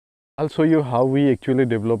I'll show you how we actually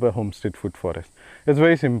develop a homestead food forest. It's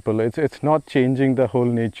very simple. It's not changing the whole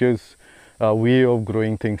nature's way of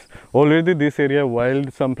growing things. Already this area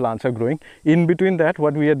wild, some plants are growing. In between that,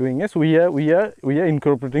 what we are doing is we are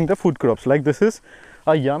incorporating the food crops. Like this is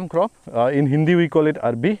a yam crop. In Hindi we call it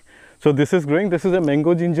arbi. So this is growing. This is a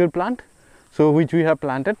mango ginger plant, so which we have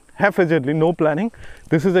planted haphazardly, no planning.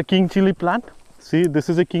 This is a king chili plant. See, this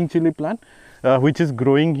is a king chili plant which is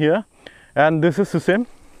growing here, and this is sesame.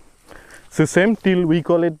 Sesame till, we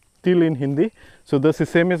call it till in Hindi. So the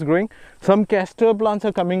sesame is growing. Some castor plants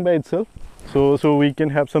are coming by itself. So we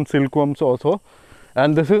can have some silkworms also.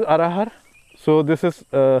 And this is arahar. So this is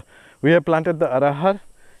we have planted the arahar,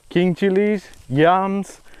 king chilies,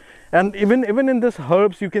 yams, and even in this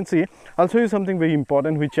herbs you can see. I'll show you something very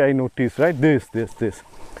important which I noticed. Right, this.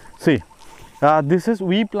 See, this is,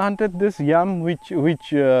 we planted this yam which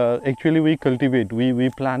actually we cultivate. We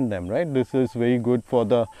plant them. Right, this is very good for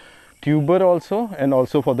the tuber also, and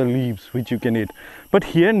also for the leaves which you can eat. But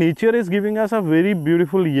here nature is giving us a very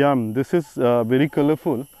beautiful yam. This is very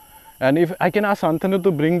colorful, and if I can ask Santanu to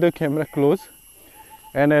bring the camera close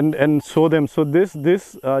and show them. So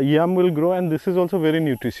this yam will grow, and this is also very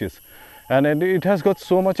nutritious, and it has got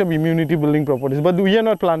so much of immunity building properties. But we are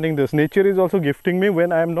not planting this. Nature is also gifting me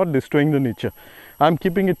when I am not destroying the nature. I am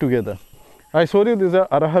keeping it together. I showed you these are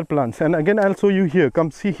arahar plants, and again I'll show you here. Come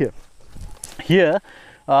see here. Here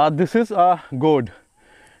this is a gourd.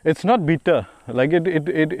 It's not bitter like in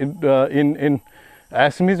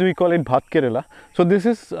Assamese we call it bhat kerala. So this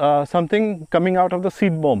is something coming out of the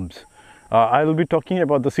seed bombs. I will be talking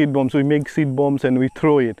about the seed bombs. We make seed bombs and we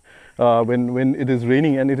throw it when it is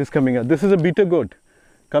raining and it is coming out. This is a bitter gourd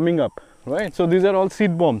coming up, right? So these are all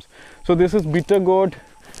seed bombs. So this is bitter gourd.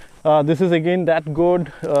 This is again that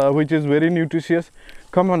gourd which is very nutritious.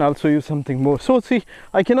 Come on, I'll show you something more. So see,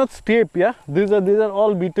 I cannot step, yeah. These are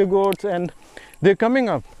all bitter gourds, and they're coming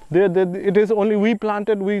up. It is only we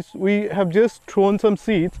planted. We have just thrown some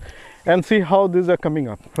seeds, and see how these are coming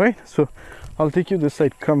up, right? So I'll take you this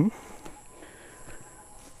side. Come.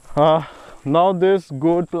 Now these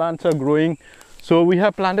gourd plants are growing. So we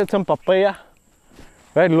have planted some papaya,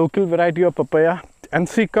 right? Local variety of papaya. And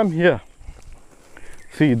see, come here.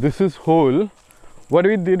 See, this is whole. What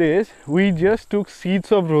we did is we just took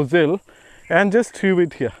seeds of roselle and just threw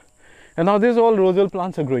it here, and now these all roselle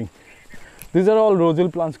plants are growing. These are all roselle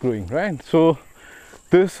plants growing, right? So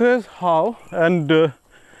this is how. And to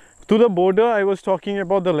the border I was talking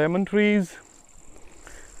about the lemon trees.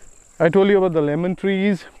 I told you about the lemon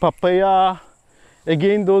trees, papaya,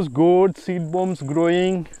 again those gourd seed bombs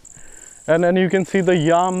growing, and then you can see the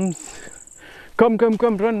yams. Come, run.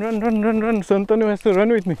 Santanu has to run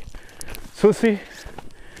with me. So see,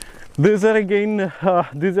 these are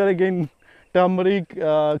again turmeric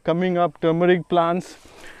coming up, turmeric plants,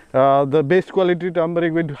 the best quality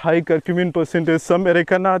turmeric with high curcumin percentage, some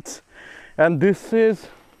areca nuts. And this is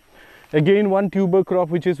again one tuber crop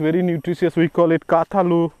which is very nutritious. We call it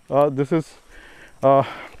kathalu. This is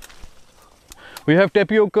we have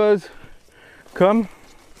tapiocas. Come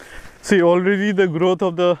see, already the growth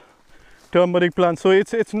of the turmeric plant. So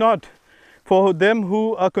it's not for them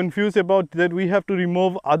who are confused about that we have to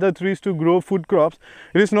remove other trees to grow food crops.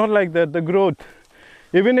 It is not like that. The growth,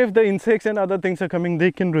 even if the insects and other things are coming,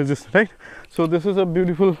 they can resist, right? So this is a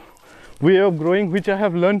beautiful way of growing which I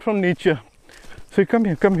have learned from nature. So come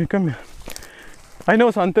here. I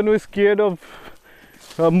know Santanu is scared of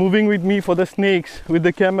moving with me for the snakes with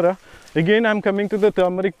the camera. Again I'm coming to the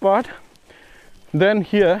turmeric part. Then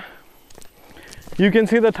here you can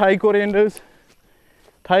see the Thai corianders.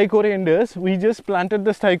 We just planted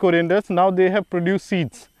the Thai corianders. Now they have produced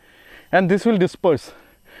seeds, and this will disperse,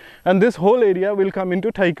 and this whole area will come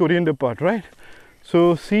into Thai coriander part, right?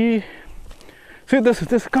 So see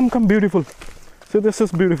this come beautiful. So this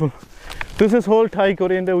is beautiful. This is whole Thai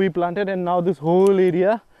coriander we planted, and now this whole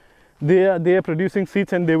area they are producing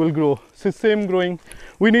seeds and they will grow. Sesame growing.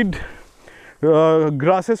 We need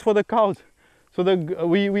grasses for the cows. So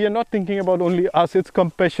we are not thinking about only us, it's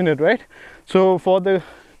compassionate, right? So for the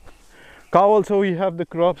cow also we have the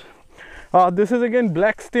crops. This is again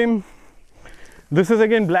black stem. This is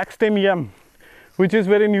again black stem yam, which is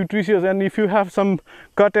very nutritious. And if you have some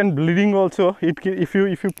cut and bleeding also, if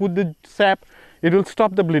you put the sap, it will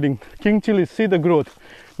stop the bleeding. King chilies, see the growth.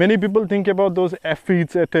 Many people think about those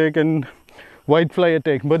aphids attack and whitefly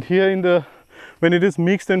attack, but here when it is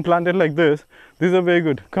mixed and planted like this, these are very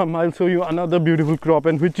good. Come, I'll show you another beautiful crop,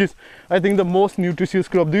 and which is, I think, the most nutritious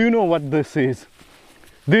crop. Do you know what this is?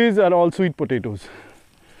 These are all sweet potatoes.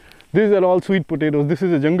 These are all sweet potatoes. This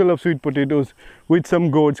is a jungle of sweet potatoes with some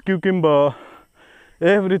gourds, cucumber,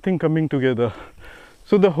 everything coming together.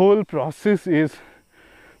 So the whole process is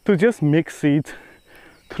to just mix seeds,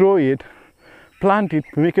 throw it, plant it,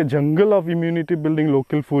 make a jungle of immunity building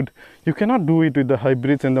local food. You cannot do it with the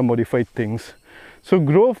hybrids and the modified things. So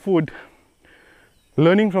grow food,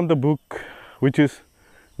 learning from the book, which is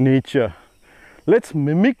nature. Let's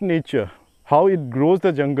mimic nature, how it grows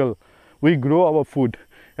the jungle. We grow our food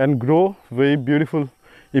and grow very beautiful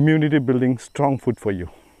immunity building strong food for you.